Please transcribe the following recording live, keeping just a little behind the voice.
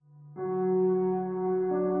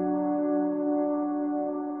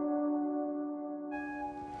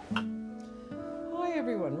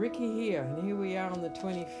Ricky here, and here we are on the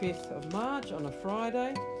 25th of March on a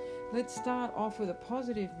Friday. Let's start off with a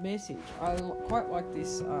positive message. I quite like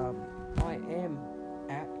this I Am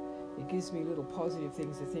app. It gives me little positive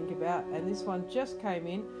things to think about, and this one just came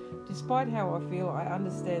in. Despite how I feel, I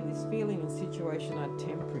understand this feeling and situation are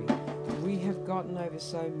temporary. We have gotten over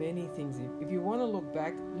so many things. If you want to look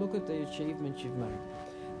back, look at the achievements you've made.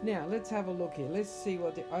 Now, let's have a look here. Let's see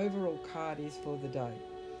what the overall card is for the day.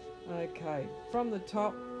 Okay, from the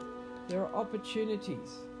top, there are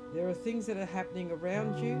opportunities. There are things that are happening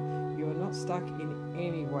around you. You are not stuck in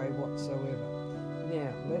any way whatsoever.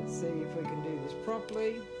 Now, let's see if we can do this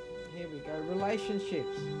properly. Here we go.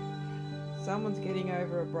 Relationships. Someone's getting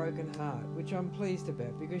over a broken heart, which I'm pleased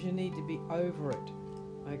about because you need to be over it.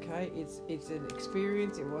 Okay, it's an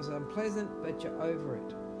experience. It was unpleasant, but you're over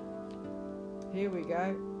it. Here we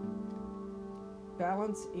go.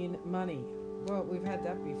 Balance in money. Well, we've had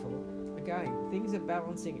that before. Again, things are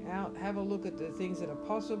balancing out. Have a look at the things that are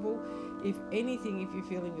possible. If anything, if you're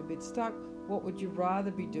feeling a bit stuck, what would you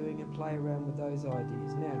rather be doing, and play around with those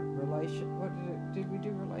ideas. Now, did we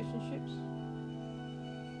do relationships?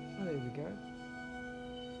 Oh, there we go.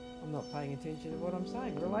 I'm not paying attention to what I'm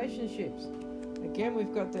saying. Relationships. Again,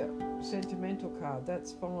 we've got the sentimental card.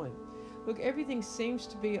 That's fine. Look, everything seems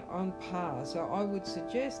to be on par. So I would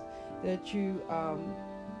suggest that you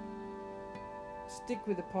stick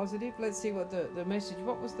with the positive. Let's see what the message.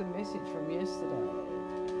 What was the message from yesterday?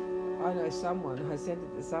 I know I sent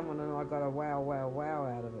it to someone and I got a wow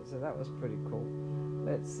out of it. So that was pretty cool.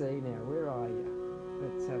 Let's see now. Where are you?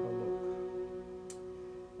 Let's have a look.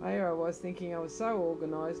 Here I was thinking I was so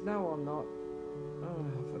organised. No, I'm not. Oh,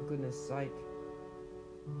 for goodness sake.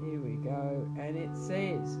 Here we go. And it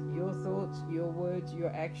says, your thoughts, your words, your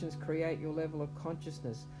actions create your level of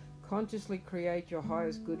consciousness. Consciously create your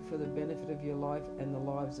highest good for the benefit of your life and the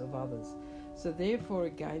lives of others. So therefore,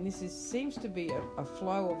 again, seems to be a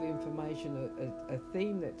flow of information, a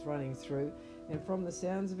theme that's running through. And from the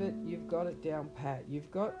sounds of it, you've got it down pat.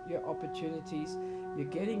 You've got your opportunities. You're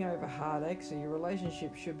getting over heartache, so your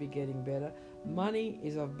relationship should be getting better. Money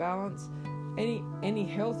is off balance. Any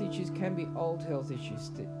health issues can be old health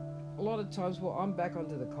issues. A lot of times, I'm back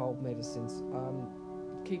onto the cold medicines.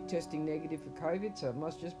 Keep testing negative for COVID, so it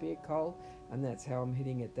must just be a cold, and that's how I'm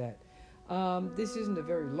hitting at that. This isn't a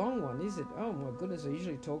very long one, is it? Oh my goodness, I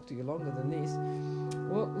usually talk to you longer than this.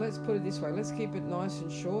 Well, let's put it this way. Let's keep it nice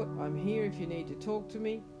and short. I'm here if you need to talk to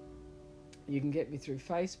me. You can get me through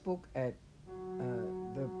Facebook at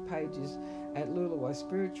the pages at Lulawa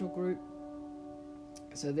Spiritual Group.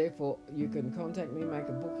 So therefore, you can contact me, make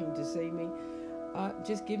a booking to see me.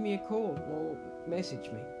 Just give me a call or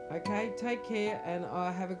message me. Okay, take care and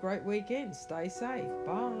have a great weekend. Stay safe.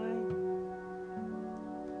 Bye.